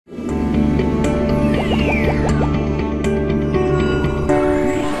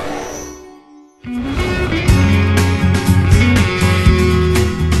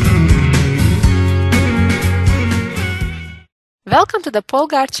Welcome to the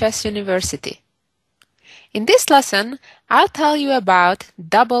Polgar Chess University. In this lesson, I'll tell you about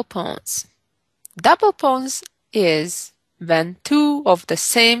double pawns. Double pawns is when two of the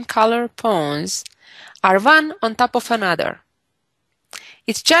same color pawns are one on top of another.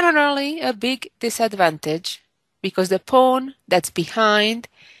 It's generally a big disadvantage because the pawn that's behind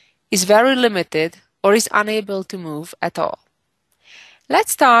is very limited or is unable to move at all.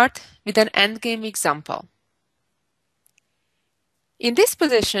 Let's start with an endgame example. In this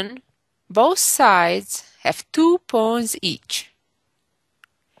position, both sides have 2 pawns each.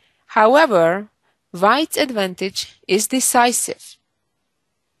 However, White's advantage is decisive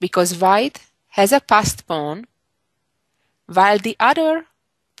because White has a passed pawn, while the other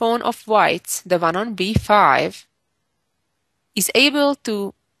pawn of White's, the one on b5, is able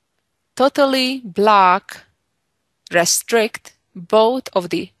to totally block, restrict both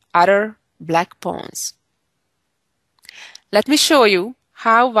of the other black pawns. Let me show you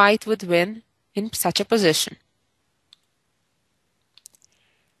how White would win in such a position.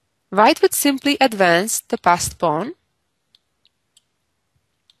 White would simply advance the passed pawn.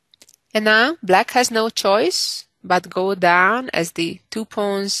 And now Black has no choice but go down, as the 2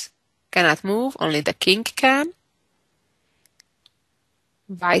 pawns cannot move, only the king can.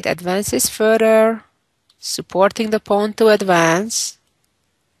 White advances further, supporting the pawn to advance.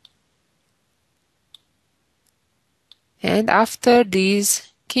 And after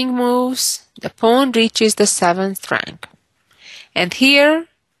these king moves, the pawn reaches the 7th rank. And here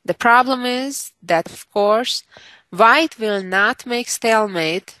the problem is that, of course, White will not make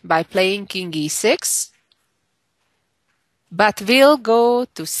stalemate by playing king e6, but will go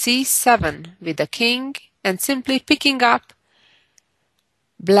to c7 with the king and simply picking up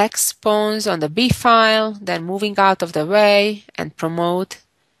Black's pawns on the b file, then moving out of the way and promote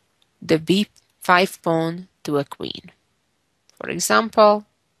the b5 pawn to a queen. For example,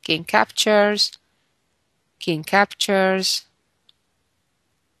 king captures,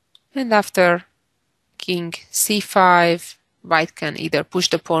 and after king c5, White can either push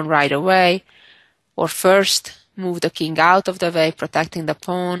the pawn right away or first move the king out of the way, protecting the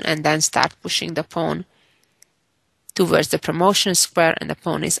pawn, and then start pushing the pawn towards the promotion square, and the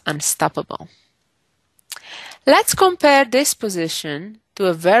pawn is unstoppable. Let's compare this position to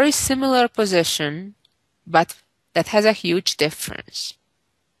a very similar position, but that has a huge difference.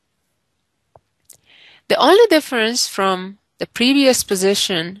 The only difference from the previous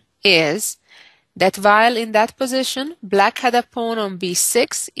position is that while in that position Black had a pawn on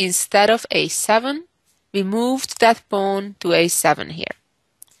b6 instead of a7, we moved that pawn to a7 here.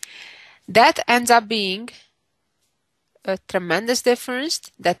 That ends up being a tremendous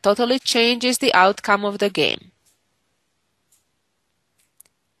difference that totally changes the outcome of the game.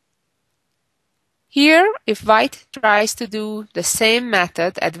 Here, if White tries to do the same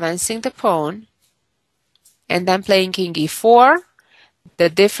method, advancing the pawn, and then playing king e4, the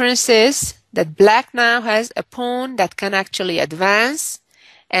difference is that Black now has a pawn that can actually advance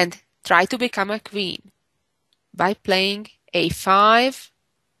and try to become a queen by playing a5.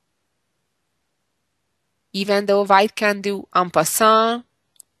 Even though White can do en passant,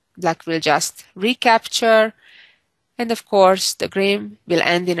 Black will just recapture. And of course, the game will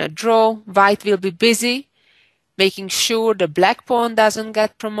end in a draw. White will be busy making sure the black pawn doesn't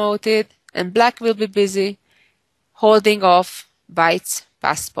get promoted, and Black will be busy holding off White's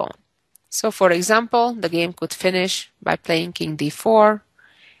passed pawn. So, for example, the game could finish by playing king d4,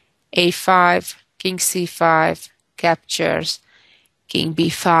 a5, king c5, captures, king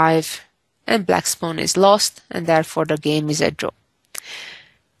b5, and Black's pawn is lost, and therefore the game is a draw.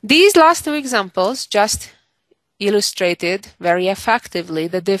 These last two examples just illustrated very effectively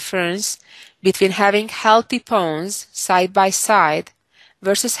the difference between having healthy pawns side by side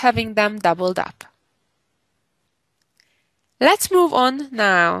versus having them doubled up. Let's move on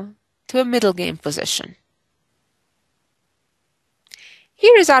now to a middle game position.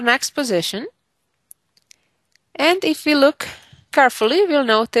 Here is our next position, and if we look carefully, we'll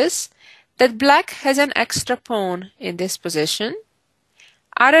notice that Black has an extra pawn in this position.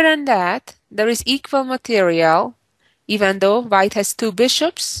 Other than that, there is equal material, even though White has 2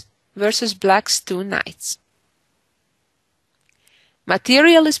 bishops versus Black's 2 knights.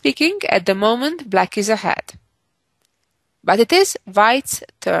 Materially speaking, at the moment, Black is ahead. But it is White's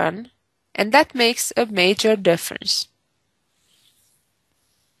turn, and that makes a major difference.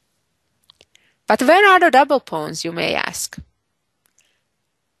 But where are the double pawns, you may ask?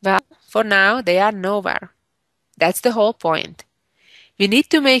 Well, for now, they are nowhere. That's the whole point. We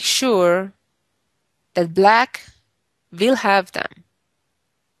need to make sure that Black will have them.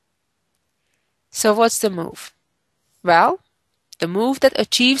 So what's the move? Well, The move that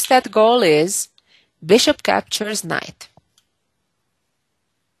achieves that goal is bishop captures knight.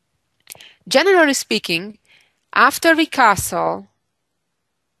 Generally speaking, after we castle,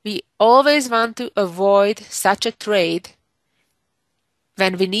 we always want to avoid such a trade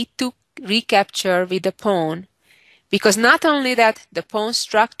when we need to recapture with the pawn, because not only that the pawn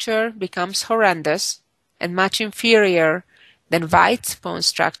structure becomes horrendous and much inferior than white's pawn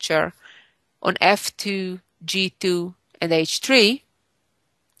structure on f2, g2, and h3,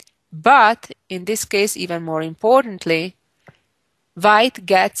 but in this case, even more importantly, white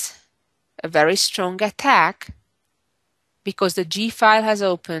gets a very strong attack because the g file has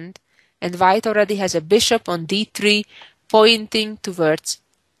opened and white already has a bishop on d3 pointing towards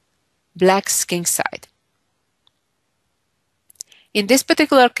black's king side. In this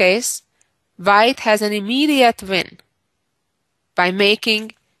particular case, white has an immediate win by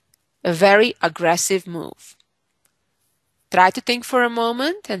making a very aggressive move. Try to think for a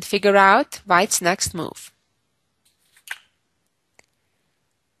moment and figure out white's next move.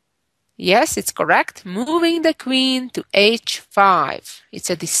 Yes, it's correct. Moving the queen to h5. It's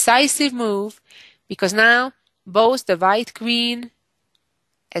a decisive move because now both the white queen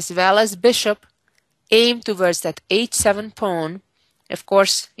as well as bishop aim towards that h7 pawn. Of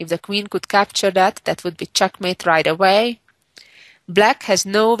course, if the queen could capture that, that would be checkmate right away. Black has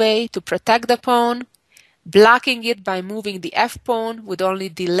no way to protect the pawn. Blocking it by moving the f-pawn would only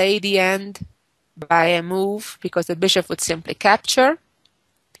delay the end by a move because the bishop would simply capture.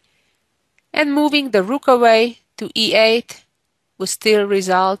 And moving the rook away to e8 would still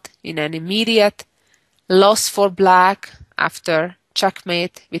result in an immediate loss for black after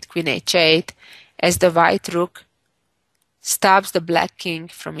checkmate with queen h8 as the white rook stops the black king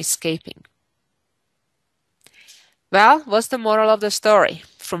from escaping. Well, what's the moral of the story?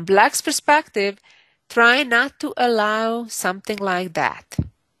 From black's perspective, try not to allow something like that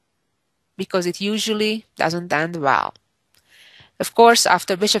because it usually doesn't end well. Of course,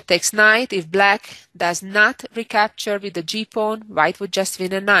 after bishop takes knight, if black does not recapture with the g-pawn, white would just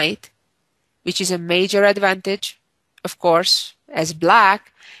win a knight, which is a major advantage. Of course, as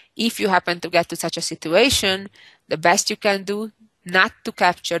black, if you happen to get to such a situation, the best you can do not to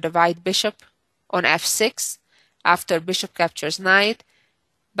capture the white bishop on f6 after bishop captures knight,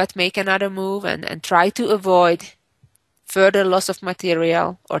 but make another move and try to avoid further loss of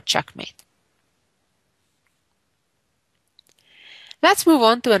material or checkmate. Let's move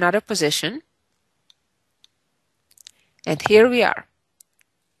on to another position. And here we are.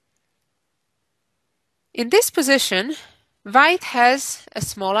 In this position, white has a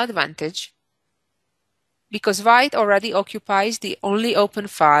small advantage because white already occupies the only open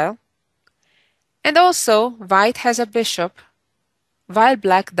file, and also white has a bishop while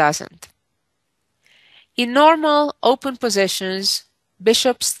black doesn't. In normal open positions,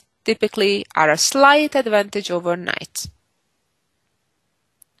 bishops typically are a slight advantage over knights.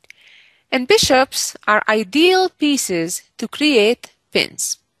 And bishops are ideal pieces to create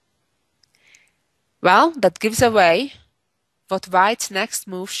pins. Well, that gives away what white's next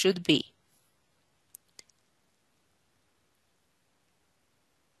move should be.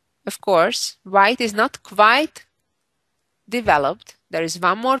 Of course, white is not quite developed. There is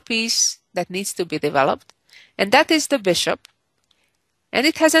one more piece that needs to be developed, and that is the bishop. And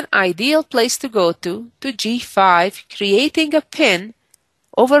it has an ideal place to go to g5, creating a pin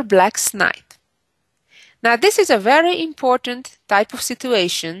over black's knight. Now, this is a very important type of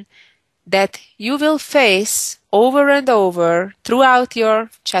situation that you will face over and over throughout your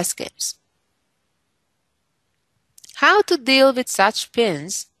chess games. How to deal with such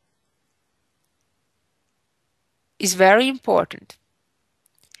pins is very important.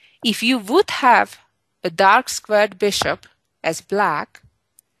 If you would have a dark squared bishop as black,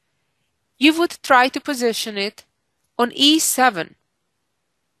 you would try to position it on e7,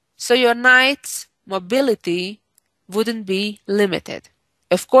 so your knight's mobility wouldn't be limited.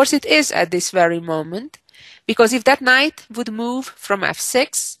 Of course it is at this very moment, because if that knight would move from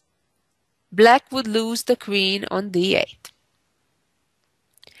f6, black would lose the queen on d8.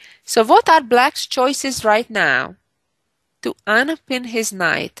 So what are black's choices right now to unpin his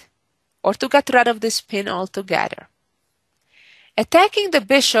knight or to get rid of this pin altogether? Attacking the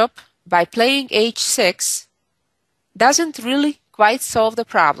bishop by playing h6 doesn't really quite solve the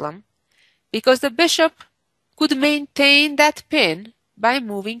problem because the bishop could maintain that pin by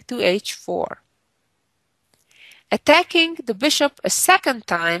moving to h4. Attacking the bishop a second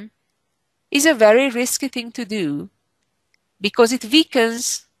time is a very risky thing to do because it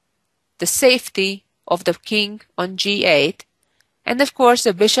weakens the safety of the king on g8, and of course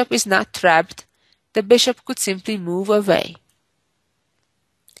the bishop is not trapped. The bishop could simply move away.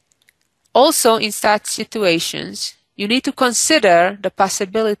 Also, in such situations, you need to consider the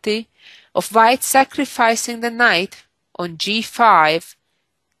possibility of white sacrificing the knight on g5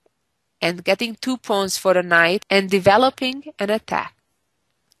 and getting 2 pawns for the knight and developing an attack.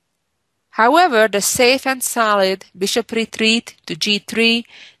 However, the safe and solid bishop retreat to g3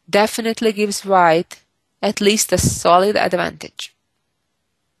 definitely gives white at least a solid advantage.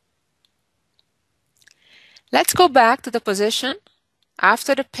 Let's go back to the position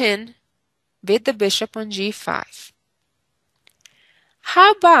after the pin with the bishop on g5.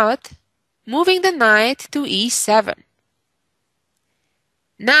 How about moving the knight to e7?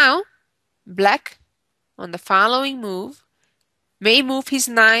 Now, black, on the following move, may move his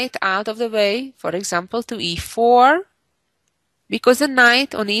knight out of the way, for example, to e4, because the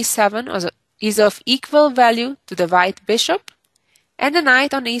knight on e7 is of equal value to the white bishop, and the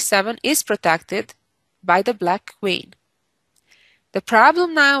knight on e7 is protected by the black queen. The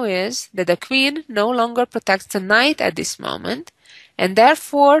problem now is that the queen no longer protects the knight at this moment, and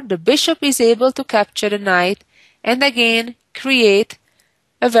therefore the bishop is able to capture the knight and again create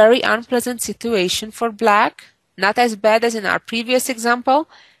a very unpleasant situation for black, not as bad as in our previous example,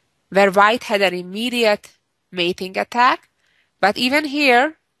 where white had an immediate mating attack, but even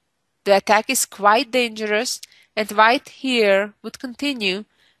here the attack is quite dangerous, and white here would continue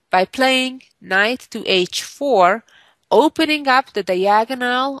by playing knight to h4, opening up the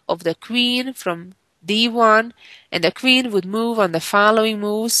diagonal of the queen from d1, and the queen would move on the following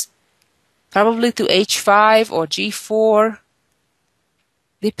moves, probably to h5 or g4,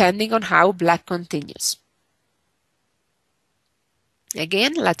 depending on how black continues.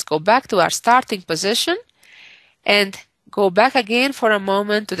 Again, let's go back to our starting position and go back again for a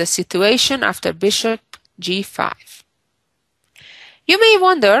moment to the situation after bishop g5. You may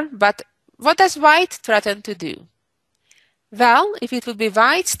wonder, but what does white threaten to do? Well, if it would be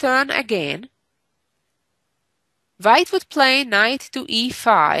white's turn again, white would play knight to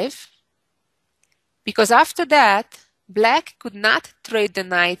e5, because after that, black could not trade the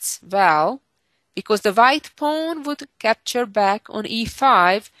knights well, because the white pawn would capture back on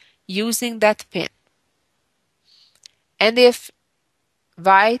e5 using that pin. And if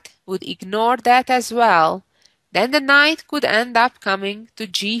white would ignore that as well, then the knight could end up coming to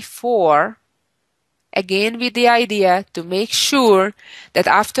g4, again with the idea to make sure that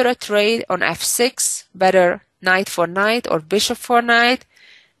after a trade on f6, whether knight for knight or bishop for knight,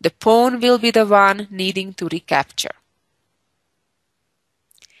 the pawn will be the one needing to recapture.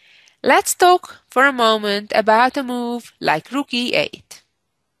 Let's talk for a moment about a move like rook e8.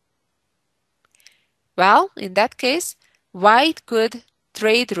 Well, in that case, white could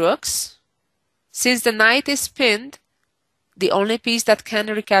trade rooks. Since the knight is pinned, the only piece that can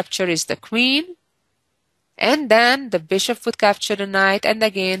recapture is the queen, and then the bishop would capture the knight, and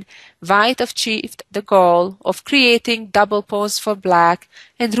again white achieved the goal of creating double pawns for black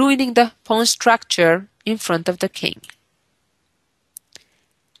and ruining the pawn structure in front of the king.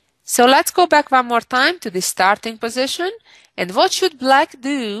 So let's go back one more time to the starting position, and what should black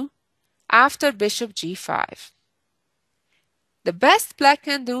do after bishop g5? The best black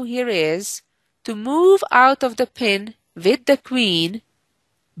can do here is to move out of the pin with the queen,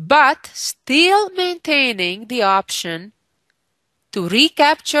 but still maintaining the option to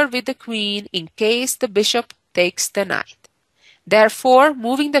recapture with the queen in case the bishop takes the knight. Therefore,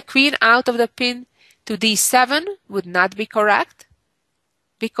 moving the queen out of the pin to d7 would not be correct,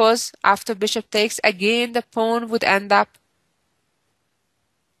 because after bishop takes, again the pawn would end up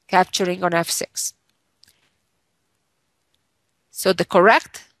capturing on f6. So the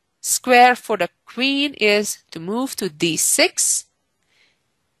correct square for the queen is to move to d6.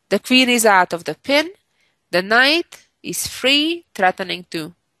 The queen is out of the pin. The knight is free, threatening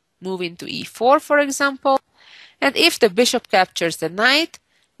to move into e4, for example. And if the bishop captures the knight,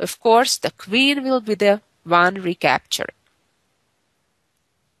 of course, the queen will be the one recapturing.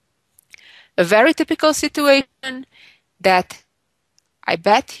 A very typical situation that I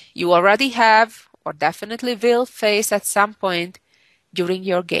bet you already have or definitely will face at some point during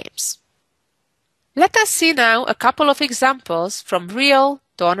your games. Let us see now a couple of examples from real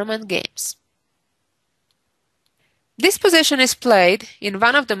tournament games. This position is played in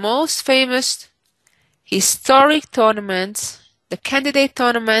one of the most famous historic tournaments, the Candidate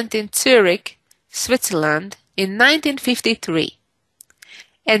Tournament in Zurich, Switzerland in 1953.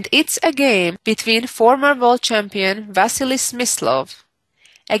 And it's a game between former world champion Vasily Smyslov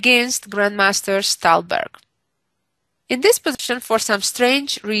against Grandmaster Stalberg. In this position, for some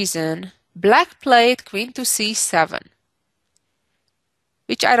strange reason, black played queen to c7,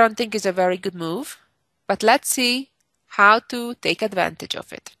 which I don't think is a very good move, but let's see how to take advantage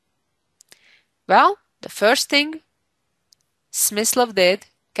of it. Well, the first thing Smyslov did,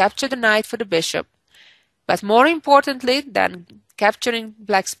 capture the knight for the bishop, but more importantly than capturing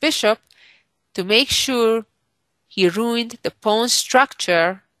black's bishop, to make sure he ruined the pawn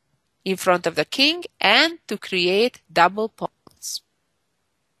structure in front of the king and to create double pawns.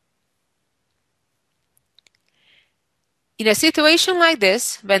 In a situation like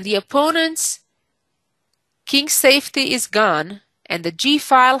this, when the opponent's king's safety is gone and the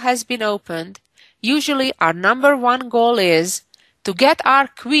g-file has been opened, usually our number one goal is to get our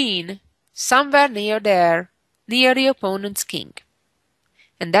queen somewhere near there, near the opponent's king.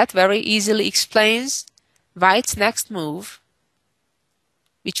 And that very easily explains white's next move,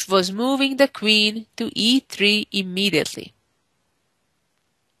 which was moving the queen to e3 immediately.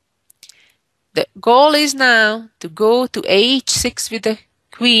 The goal is now to go to h6 with the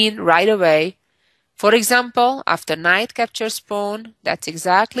queen right away. For example, after knight captures pawn, that's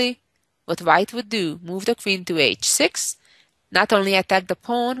exactly what white would do. Move the queen to h6, not only attack the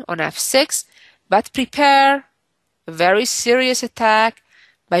pawn on f6, but prepare a very serious attack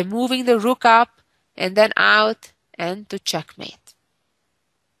by moving the rook up and then out and to checkmate.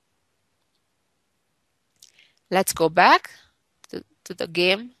 Let's go back to the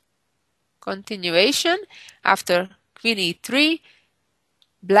game continuation. After queen e3,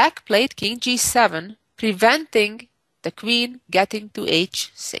 black played king g7, preventing the queen getting to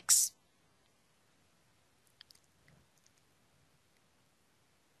h6.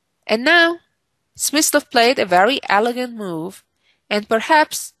 And now Smyslov played a very elegant move, and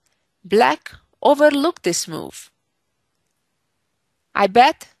perhaps black overlooked this move. I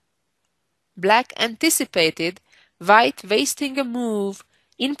bet black anticipated white wasting a move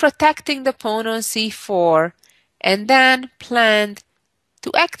in protecting the pawn on c4 and then planned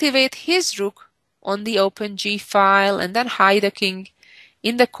to activate his rook on the open g-file and then hide the king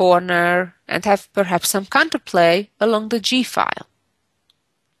in the corner and have perhaps some counterplay along the g-file.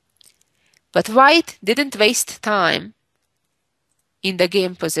 But white didn't waste time in the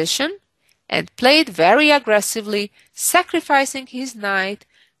game position and played very aggressively, sacrificing his knight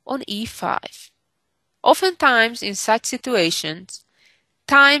on e5. Oftentimes in such situations,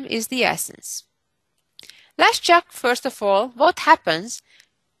 time is the essence. Let's check first of all what happens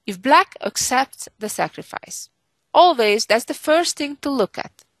if black accepts the sacrifice. Always, that's the first thing to look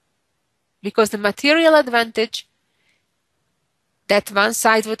at, because the material advantage that one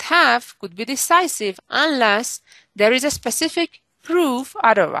side would have could be decisive unless there is a specific proof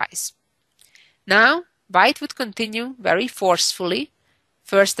otherwise. Now, white would continue very forcefully.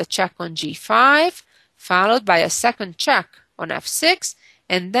 First a check on g5, followed by a second check on f6,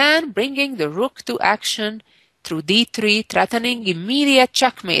 and then bringing the rook to action through d3, threatening immediate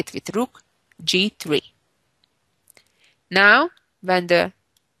checkmate with rook g3. Now, when the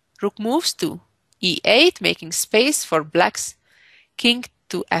rook moves to e8, making space for black's king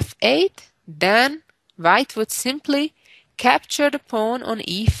to f8, then white would simply capture the pawn on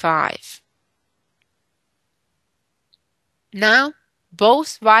e5. Now,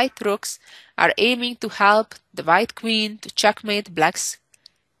 both white rooks are aiming to help the white queen to checkmate black's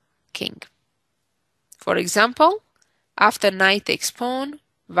king. For example, after knight takes pawn,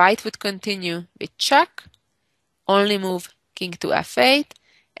 white would continue with check, only move king to f8,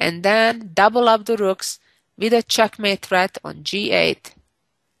 and then double up the rooks with a checkmate threat on g8,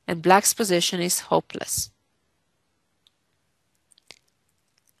 and black's position is hopeless.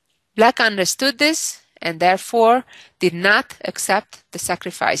 Black understood this and therefore did not accept the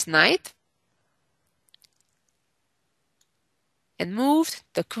sacrificed knight and moved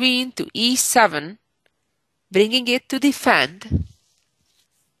the queen to e7, bringing it to defend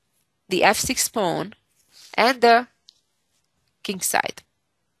the f6 pawn and the king side.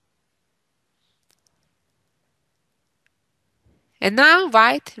 And now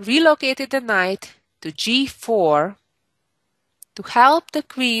white relocated the knight to g4 to help the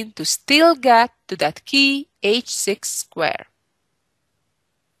queen to still get to that key h6 square.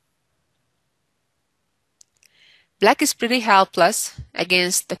 Black is pretty helpless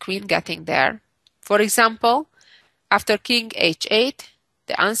against the queen getting there. For example, after king h8,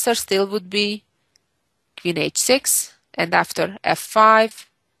 the answer still would be queen h6, and after f5,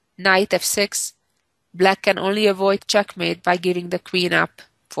 knight f6, black can only avoid checkmate by giving the queen up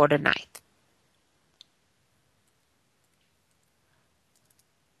for the knight.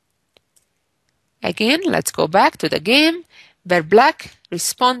 Again, let's go back to the game where black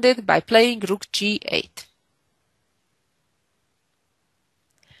responded by playing rook g8,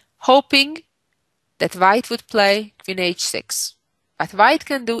 hoping that white would play queen h6, but white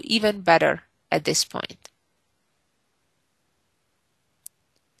can do even better at this point.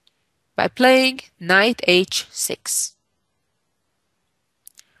 by playing knight h6.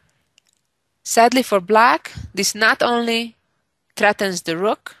 Sadly for black, this not only threatens the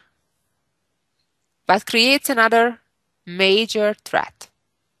rook, but creates another major threat.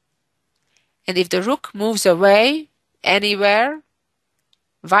 And if the rook moves away anywhere,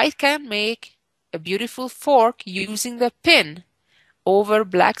 white can make a beautiful fork using the pin over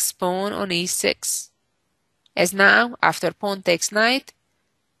black's pawn on e6. As now, after pawn takes knight,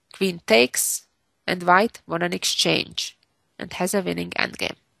 queen takes, and white won an exchange and has a winning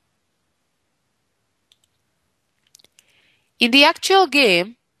endgame. In the actual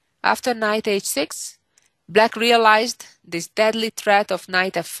game, after knight h6, black realized this deadly threat of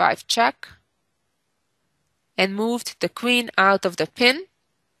knight f5 check and moved the queen out of the pin.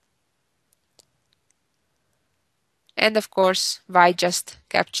 And of course, white just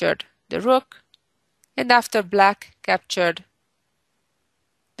captured the rook, and after black captured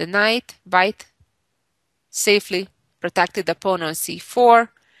the knight, white safely protected the pawn on c4,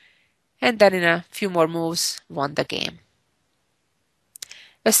 and then in a few more moves won the game.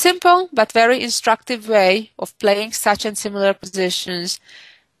 A simple but very instructive way of playing such and similar positions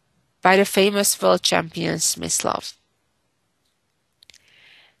by the famous world champion Smyslov.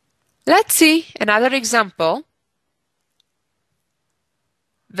 Let's see another example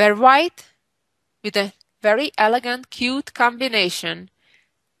where white, with a very elegant, cute combination,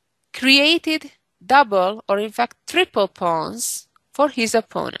 created double or in fact triple pawns for his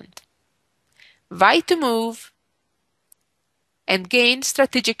opponent. White to move and gain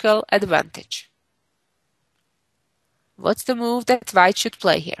strategical advantage. What's the move that white should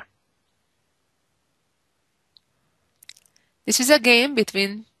play here? This is a game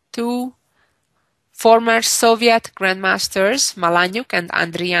between two former Soviet grandmasters, Malanyuk and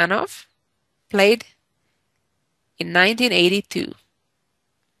Andrianov, played in 1982.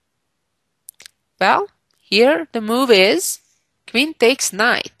 Well, here the move is queen takes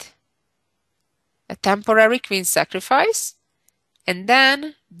knight, a temporary queen sacrifice, and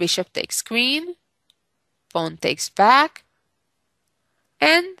then bishop takes queen, pawn takes back,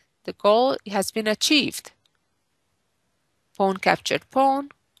 and the goal has been achieved. Pawn captured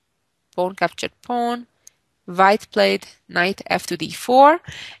pawn, pawn captured pawn, white played knight f to d4,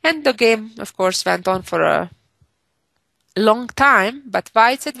 and the game of course went on for a long time, but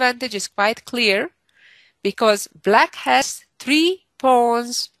white's advantage is quite clear because black has 3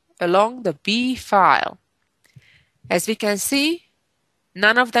 pawns along the b file. As we can see,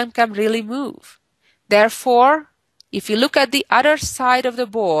 none of them can really move. Therefore, if you look at the other side of the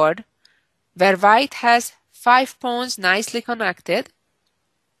board, where white has 5 pawns nicely connected,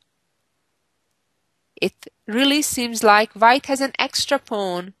 it really seems like white has an extra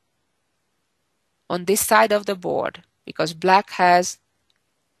pawn on this side of the board because black has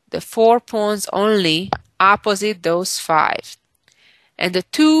the 4 pawns only opposite those 5. And the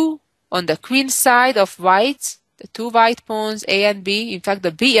 2 on the queen side of white, the 2 white pawns A and B, in fact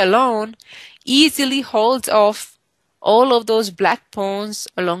the B alone, easily holds off all of those black pawns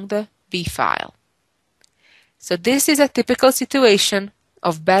along the B file. So this is a typical situation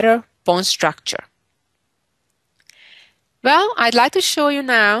of better pawn structure. Well, I'd like to show you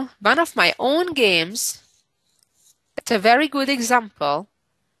now one of my own games that's a very good example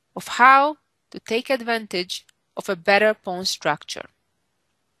of how to take advantage of a better pawn structure.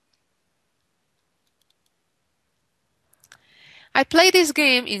 I played this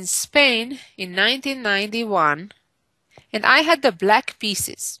game in Spain in 1991, and I had the black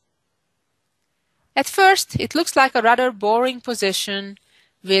pieces. At first, it looks like a rather boring position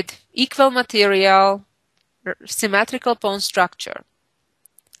with equal material, symmetrical pawn structure.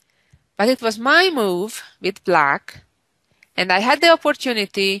 But it was my move with black, and I had the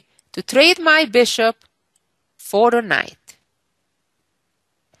opportunity to trade my bishop for the knight.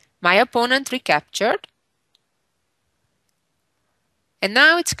 My opponent recaptured, and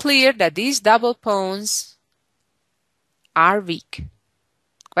now it's clear that these double pawns are weak.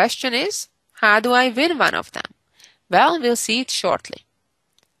 Question is, how do I win one of them? Well, we'll see it shortly.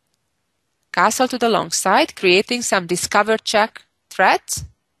 Castle to the long side, creating some discover check threats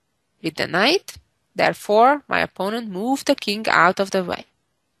with the knight. Therefore, my opponent moved the king out of the way.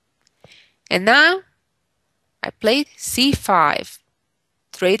 And now, I played c5,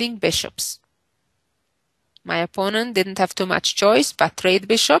 trading bishops. My opponent didn't have too much choice but trade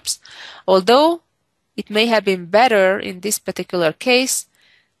bishops, although it may have been better in this particular case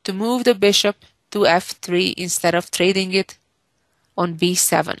to move the bishop to f3 instead of trading it on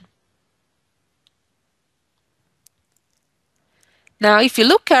b7. Now, if you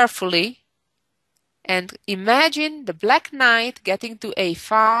look carefully and imagine the black knight getting to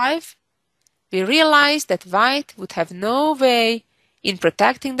a5 we realize that white would have no way in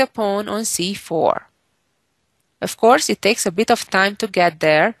protecting the pawn on c4. Of course, it takes a bit of time to get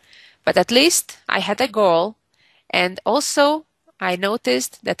there, but at least I had a goal, and also I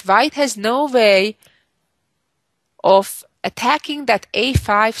noticed that white has no way of attacking that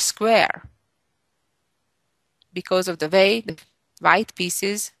a5 square because of the way the white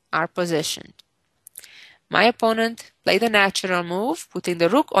pieces are positioned. My opponent played a natural move, putting the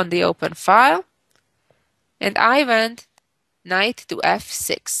rook on the open file, and I went knight to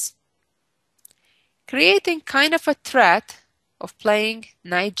f6, creating kind of a threat of playing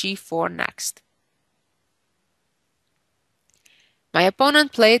knight g4 next. My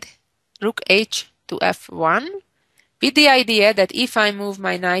opponent played rook h to f1, with the idea that if I move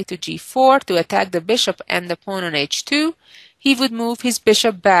my knight to g4 to attack the bishop and the pawn on h2, he would move his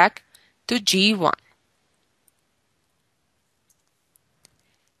bishop back to g1.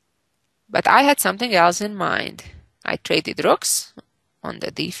 But I had something else in mind. I traded rooks on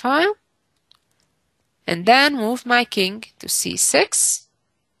the d file, and then moved my king to c6.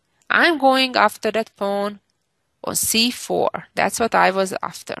 I'm going after that pawn on c4. That's what I was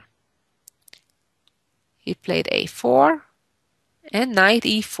after. He played a4 and knight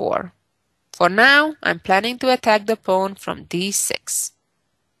e4. For now, I'm planning to attack the pawn from d6.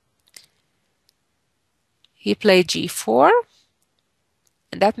 He played g4,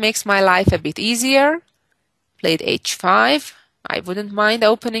 and that makes my life a bit easier. Played h5. I wouldn't mind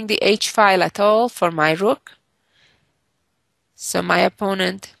opening the h file at all for my rook. So my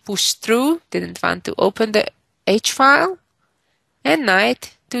opponent pushed through, didn't want to open the h file, and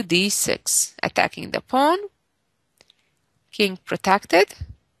knight to d6, attacking the pawn. King protected,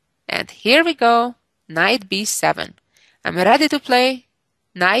 and here we go, knight b7. I'm ready to play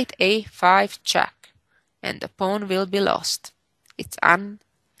knight a5 check, and the pawn will be lost. It's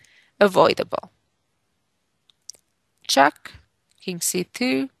unavoidable. Check, king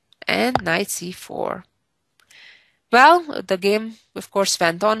c2, and knight c4. Well, the game, of course,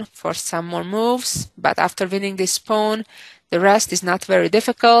 went on for some more moves, but after winning this pawn, the rest is not very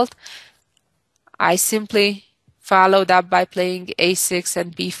difficult. I simply followed up by playing a6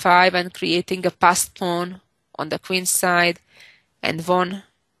 and b5 and creating a passed pawn on the queen side, and won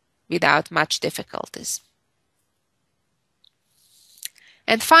without much difficulties.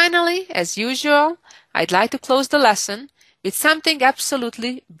 And finally, as usual, I'd like to close the lesson with something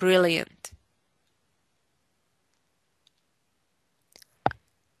absolutely brilliant.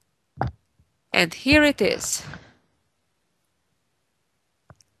 And here it is.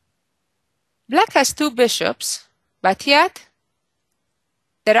 Black has two bishops, but yet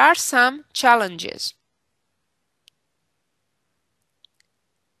there are some challenges.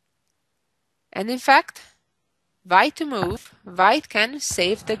 And in fact, white to move, white can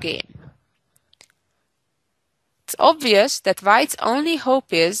save the game. It's obvious that white's only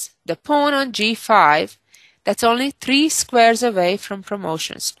hope is the pawn on g5 that's only 3 squares away from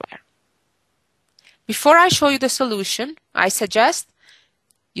promotion square. Before I show you the solution, I suggest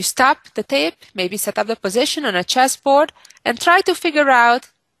you stop the tape, maybe set up the position on a chessboard, and try to figure out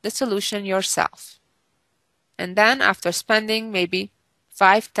the solution yourself. And then, after spending maybe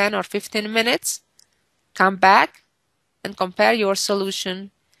 5, 10, or 15 minutes, come back and compare your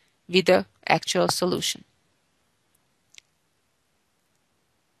solution with the actual solution.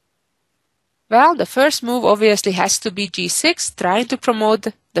 Well, the first move obviously has to be g6, trying to promote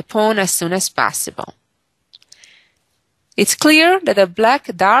the pawn as soon as possible. It's clear that a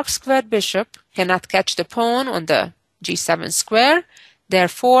black dark squared bishop cannot catch the pawn on the g7 square,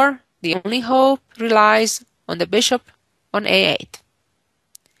 therefore the only hope relies on the bishop on a8.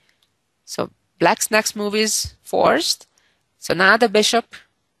 So black's next move is forced, so now the bishop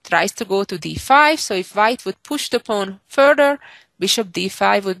tries to go to d5, so if white would push the pawn further, bishop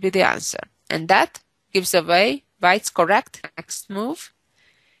d5 would be the answer. And that gives away white's correct next move,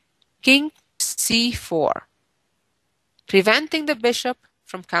 king c4, preventing the bishop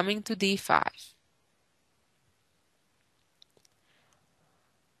from coming to d5.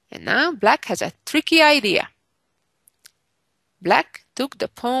 And now black has a tricky idea. Black took the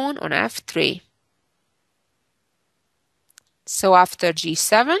pawn on f3. So after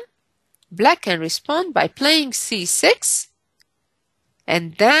g7, black can respond by playing c6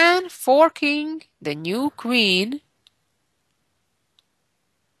 and then forking the new queen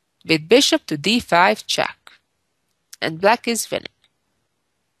with bishop to d5 check. And black is winning.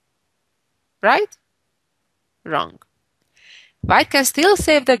 Right? Wrong. White can still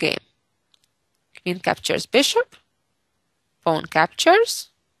save the game. Queen captures bishop, pawn captures.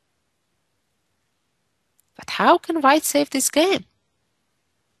 But how can white save this game?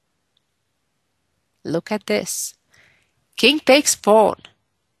 Look at this. King takes pawn.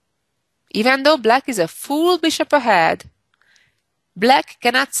 Even though black is a full bishop ahead, black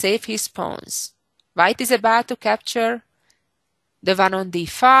cannot save his pawns. White is about to capture the one on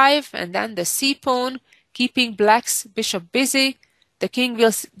d5 and then the c pawn, keeping black's bishop busy. The king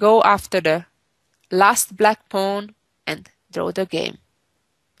will go after the last black pawn and draw the game.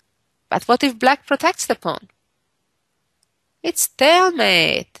 But what if black protects the pawn? It's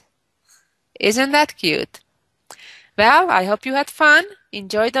stalemate. Isn't that cute? Well, I hope you had fun,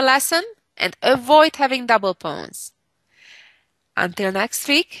 enjoy the lesson, and avoid having double pawns. Until next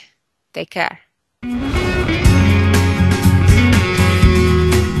week, take care.